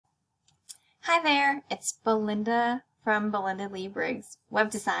Hi there, it's Belinda from Belinda Lee Briggs Web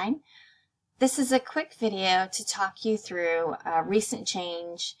Design. This is a quick video to talk you through a recent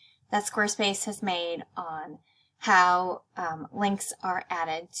change that Squarespace has made on how links are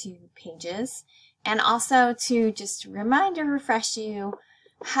added to pages, and also to just remind or refresh you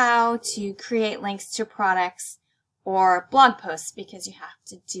how to create links to products or blog posts, because you have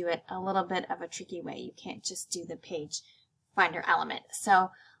to do it a little bit of a tricky way. You can't just do the page finder element.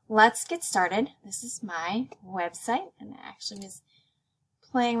 So let's get started. This is my website, and I actually was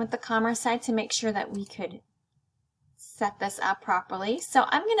playing with the commerce side to make sure that we could set this up properly. So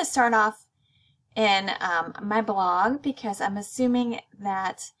I'm going to start off in my blog, because I'm assuming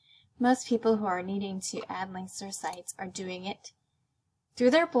that most people who are needing to add links to their sites are doing it through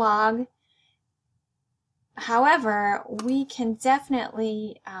their blog. However, we can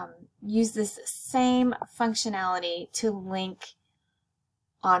definitely use this same functionality to link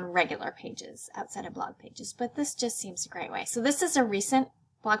on regular pages outside of blog pages, but this just seems a great way. So this is a recent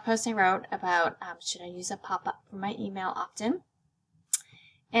blog post I wrote about should I use a pop-up for my email opt-in,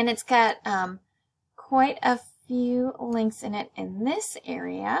 and it's got quite a few links in it in this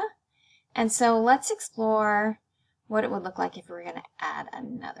area. And so let's explore what it would look like if we were going to add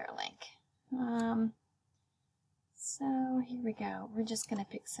another link. So here we go. We're just going to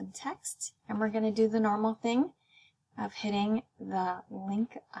pick some text, and we're going to do the normal thing of hitting the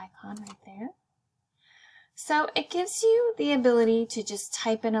link icon right there. So it gives you the ability to just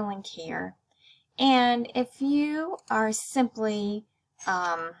type in a link here. And if you are simply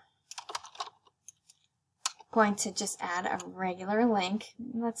going to just add a regular link,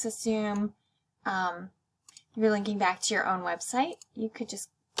 let's assume you're linking back to your own website, you could just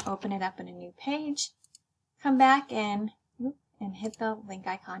open it up in a new page, come back and hit the link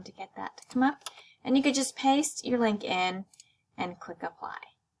icon to get that to come up. And you could just paste your link in and click apply.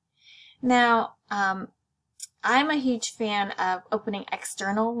 Now, I'm a huge fan of opening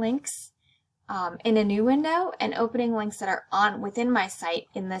external links in a new window and opening links that are within my site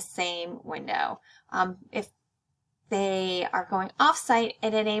in the same window. If they are going off-site,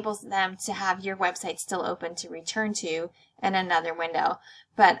 it enables them to have your website still open to return to in another window.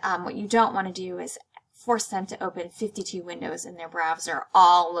 But what you don't want to do is force them to open 52 windows in their browser,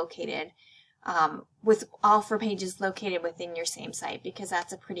 all located with all 4 pages located within your same site, because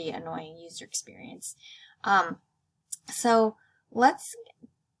that's a pretty annoying user experience. So let's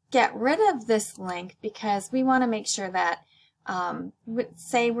get rid of this link, because we want to make sure that,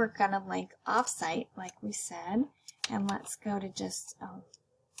 say we're going to link off-site like we said, and let's go to just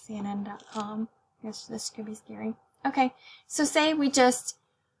CNN.com. I guess this could be scary. Okay, so say we just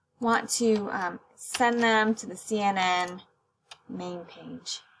want to send them to the CNN main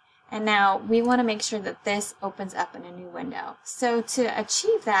page. And now we want to make sure that this opens up in a new window. So to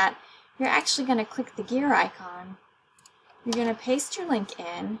achieve that, you're actually going to click the gear icon. You're going to paste your link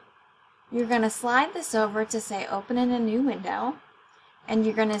in. You're going to slide this over to say open in a new window. And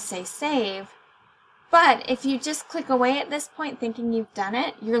you're going to say save. But if you just click away at this point thinking you've done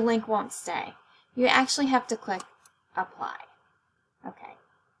it, your link won't stay. You actually have to click apply. Okay.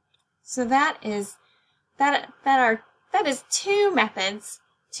 So that is 2 methods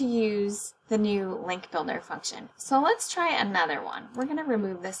to use the new link builder function. So let's try another one. We're going to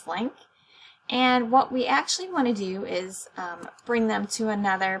remove this link, and what we actually want to do is bring them to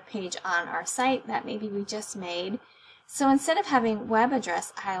another page on our site that maybe we just made. So instead of having web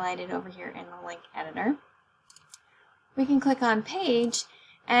address highlighted over here in the link editor, we can click on page,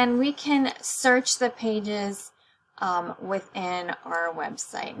 and we can search the pages within our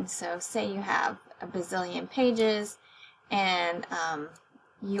website. And so say you have a bazillion pages, and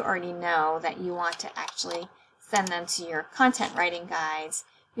you already know that you want to actually send them to your content writing guides.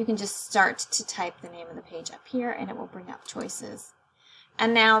 You can just start to type the name of the page up here, and it will bring up choices.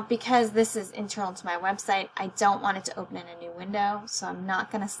 And now, because this is internal to my website, I don't want it to open in a new window, so I'm not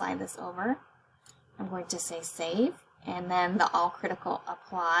going to slide this over. I'm going to say save, and then the all critical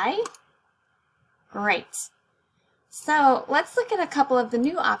apply. Great. So let's look at a couple of the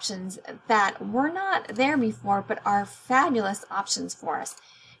new options that were not there before but are fabulous options for us.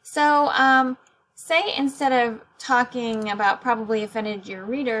 So say instead of talking about probably offended your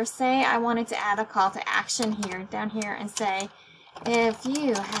reader, say I wanted to add a call to action here, down here, and say, if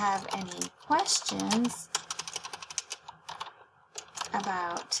you have any questions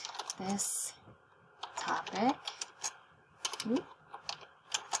about this topic,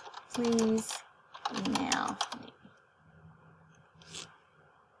 please email me.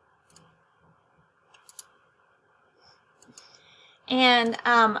 And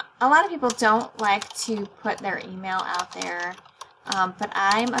a lot of people don't like to put their email out there but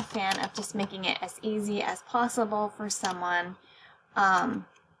I'm a fan of just making it as easy as possible for someone.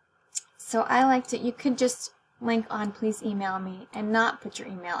 So I liked it. You could just link on please email me and not put your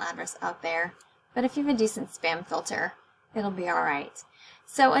email address out there. But if you have a decent spam filter, it'll be all right.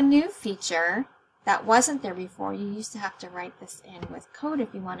 So a new feature that wasn't there before, you used to have to write this in with code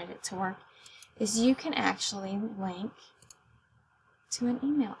if you wanted it to work, is you can actually link to an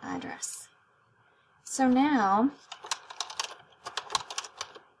email address. So now,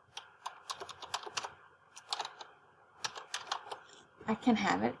 I can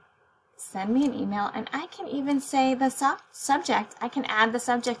have it send me an email, and I can even say the subject. I can add the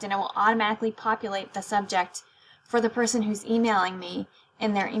subject and it will automatically populate the subject for the person who's emailing me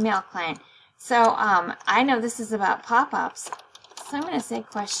in their email client. So I know this is about pop-ups, so I'm going to say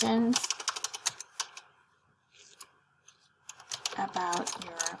questions about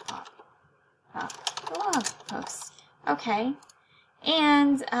your pop-up blog posts. Okay,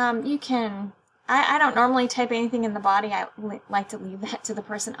 and you can, I don't normally type anything in the body. I like to leave that to the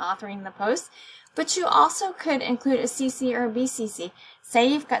person authoring the post. But you also could include a CC or a BCC. Say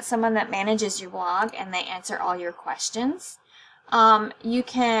you've got someone that manages your blog and they answer all your questions. You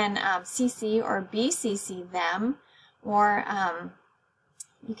can CC or BCC them, or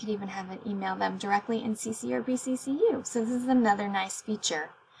you could even have it email them directly in CC or BCC you. So this is another nice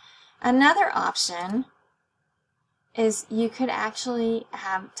feature. Another option is you could actually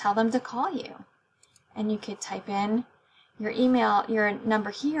tell them to call you. And you could type in your email, your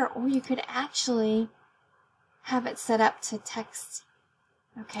number here, or you could actually have it set up to text.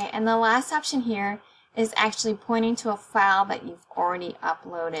 Okay, and the last option here is actually pointing to a file that you've already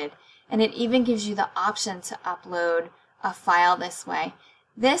uploaded. And it even gives you the option to upload a file this way.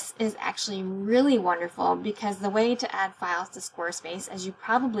 This is actually really wonderful because the way to add files to Squarespace, as you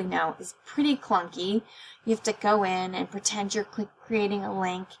probably know, is pretty clunky. You have to go in and pretend you're creating a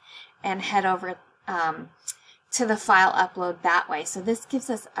link and head over to the file upload that way. So this gives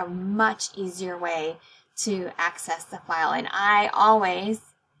us a much easier way to access the file. And I always,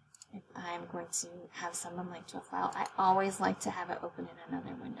 if I'm going to have someone link to a file, I always like to have it open in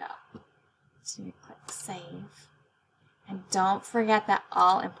another window. So you click save. And don't forget that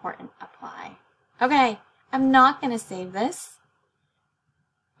all important apply. Okay, I'm not going to save this.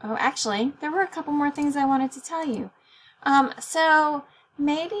 Oh, actually, there were a couple more things I wanted to tell you. So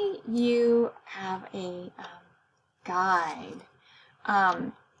maybe you have a guide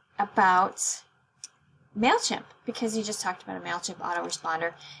about MailChimp, because you just talked about a MailChimp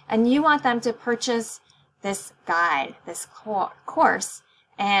autoresponder, and you want them to purchase this guide, this course.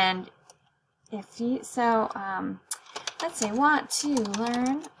 And if you, let's say, want to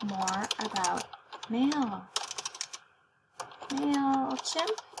learn more about MailChimp,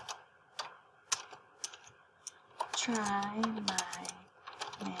 try my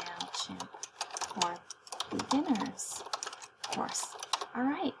MailChimp for Beginners course. All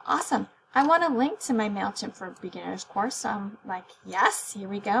right, awesome. I want to link to my MailChimp for Beginners course, so I'm like, yes, here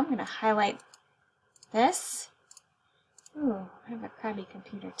we go. I'm going to highlight this. Ooh, I have a crabby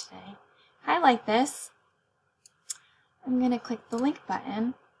computer today. Highlight this. I'm going to click the link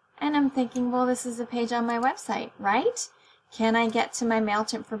button, and I'm thinking, well, this is a page on my website, right? Can I get to my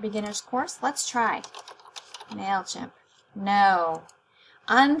MailChimp for Beginners course? Let's try. MailChimp. No.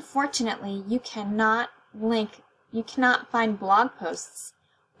 Unfortunately, you cannot link, you cannot find blog posts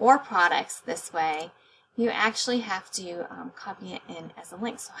or products this way. You actually have to copy it in as a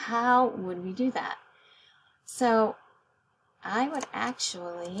link. So how would we do that? So I would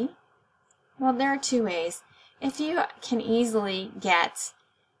actually, well, there are two ways. If you can easily get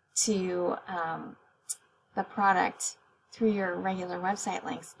to the product through your regular website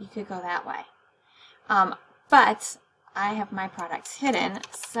links, you could go that way. But I have my products hidden,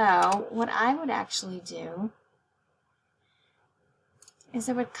 so what I would actually do is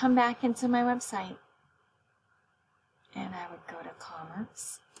I would come back into my website and I would go to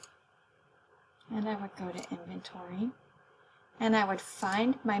Commerce and I would go to Inventory and I would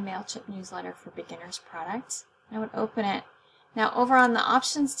find my MailChimp newsletter for Beginners product. I would open it. Now over on the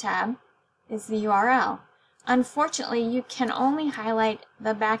Options tab is the URL. Unfortunately, you can only highlight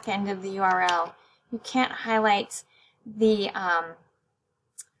the back end of the URL. You can't highlight the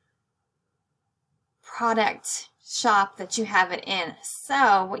product shop that you have it in.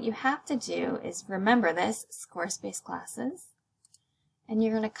 So what you have to do is remember this, Squarespace classes, and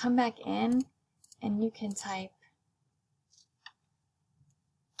you're going to come back in and you can type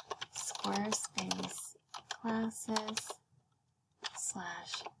Squarespace classes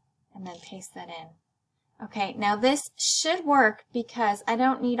 / and then paste that in. Okay, now this should work because I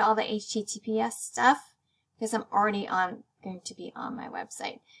don't need all the HTTPS stuff because I'm already on going to be on my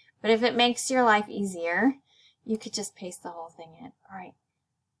website. But if it makes your life easier, you could just paste the whole thing in. All right,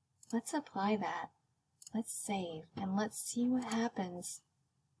 let's apply that. Let's save, and let's see what happens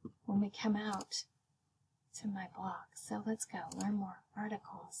when we come out to my blog. So let's go, learn more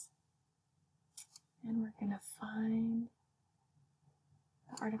articles. And we're going to find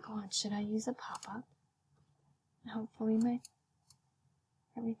the article on should I use a pop-up. Hopefully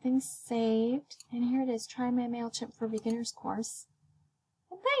everything's saved. And here it is, try my MailChimp for Beginners course.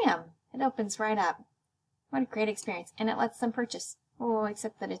 And bam! It opens right up. What a great experience. And it lets them purchase. Oh,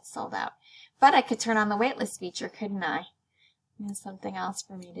 except that it's sold out. But I could turn on the waitlist feature, couldn't I? And something else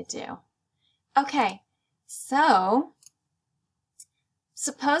for me to do. Okay, so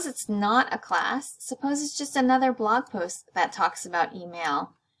suppose it's not a class. Suppose it's just another blog post that talks about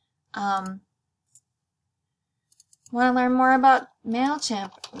email. Want to learn more about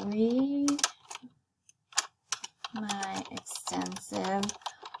MailChimp? Read my extensive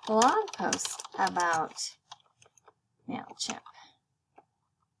blog post about MailChimp.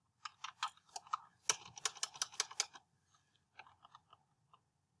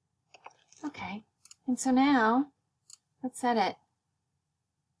 Okay, and so now, let's edit.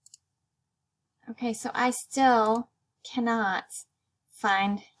 Okay, so I still cannot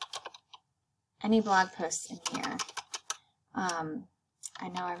find any blog posts in here. I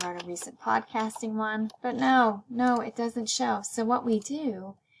know I wrote a recent podcasting one, but no, it doesn't show. So what we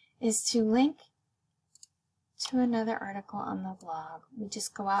do is to link to another article on the blog. We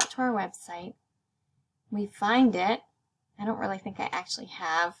just go out to our website, we find it. I don't really think I actually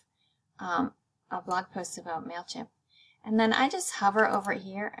have a blog post about MailChimp. And then I just hover over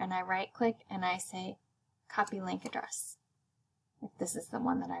here and I right click and I say copy link address, if this is the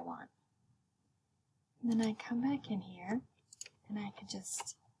one that I want. And then I come back in here and I can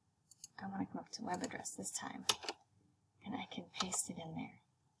just, I want to come up to web address this time, and I can paste it in there.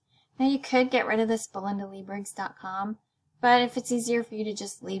 Now you could get rid of this belindaleebriggs.com, but if it's easier for you to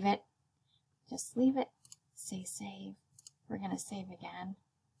just leave it, say save. We're going to save again.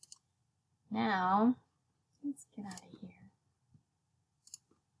 Now, let's get out of here.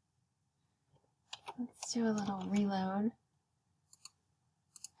 Let's do a little reload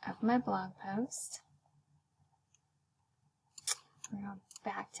of my blog post. We're going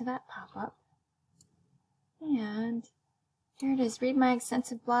back to that pop-up. And here it is. Read my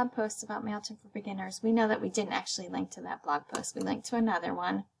extensive blog post about MailChimp for Beginners. We know that we didn't actually link to that blog post. We linked to another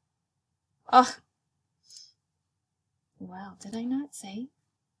one. Oh! Well, did I not save?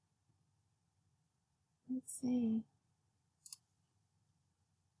 Let's see.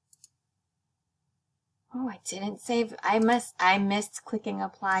 Oh, I didn't save. I missed clicking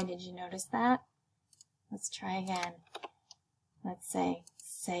apply. Did you notice that? Let's try again. Let's say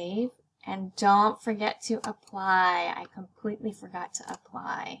save, and don't forget to apply. I completely forgot to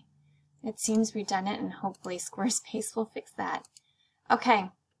apply. It seems redundant, and hopefully Squarespace will fix that. Okay,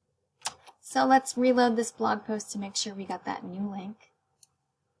 so let's reload this blog post to make sure we got that new link.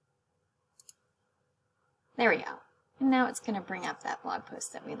 There we go. And now it's going to bring up that blog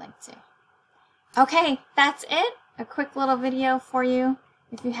post that we linked to. Okay, that's it. A quick little video for you.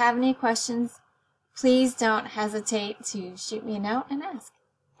 If you have any questions, please don't hesitate to shoot me a note and ask.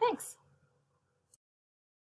 Thanks.